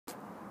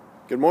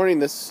Good morning,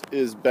 this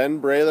is Ben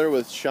Brailer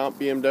with Champ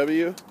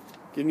BMW,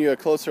 giving you a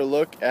closer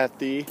look at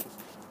the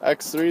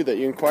X3 that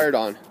you inquired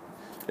on.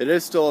 It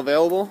is still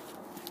available.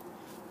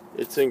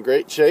 It's in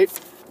great shape.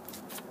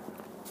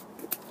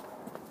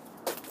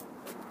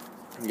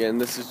 Again,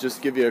 this is just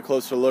to give you a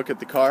closer look at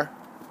the car.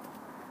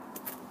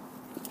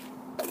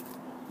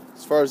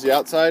 As far as the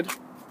outside,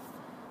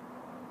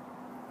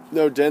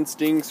 no dents,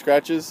 dings,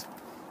 scratches.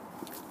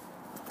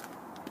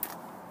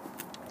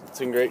 It's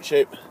in great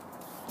shape.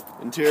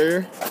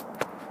 Interior.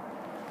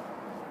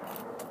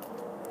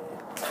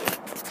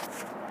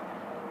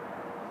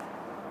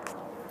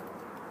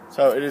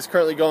 So it is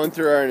currently going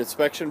through our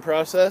inspection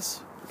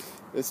process.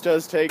 This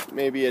does take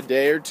maybe a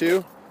day or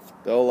two.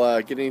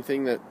 They'll get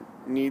anything that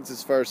needs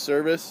as far as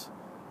service,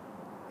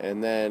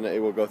 and then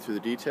it will go through the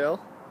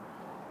detail.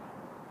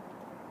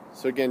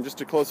 So again,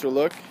 just a closer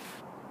look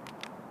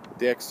at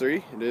the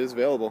X3. It is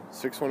available.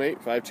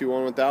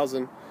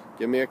 618-521-1000.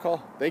 Give me a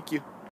call. Thank you.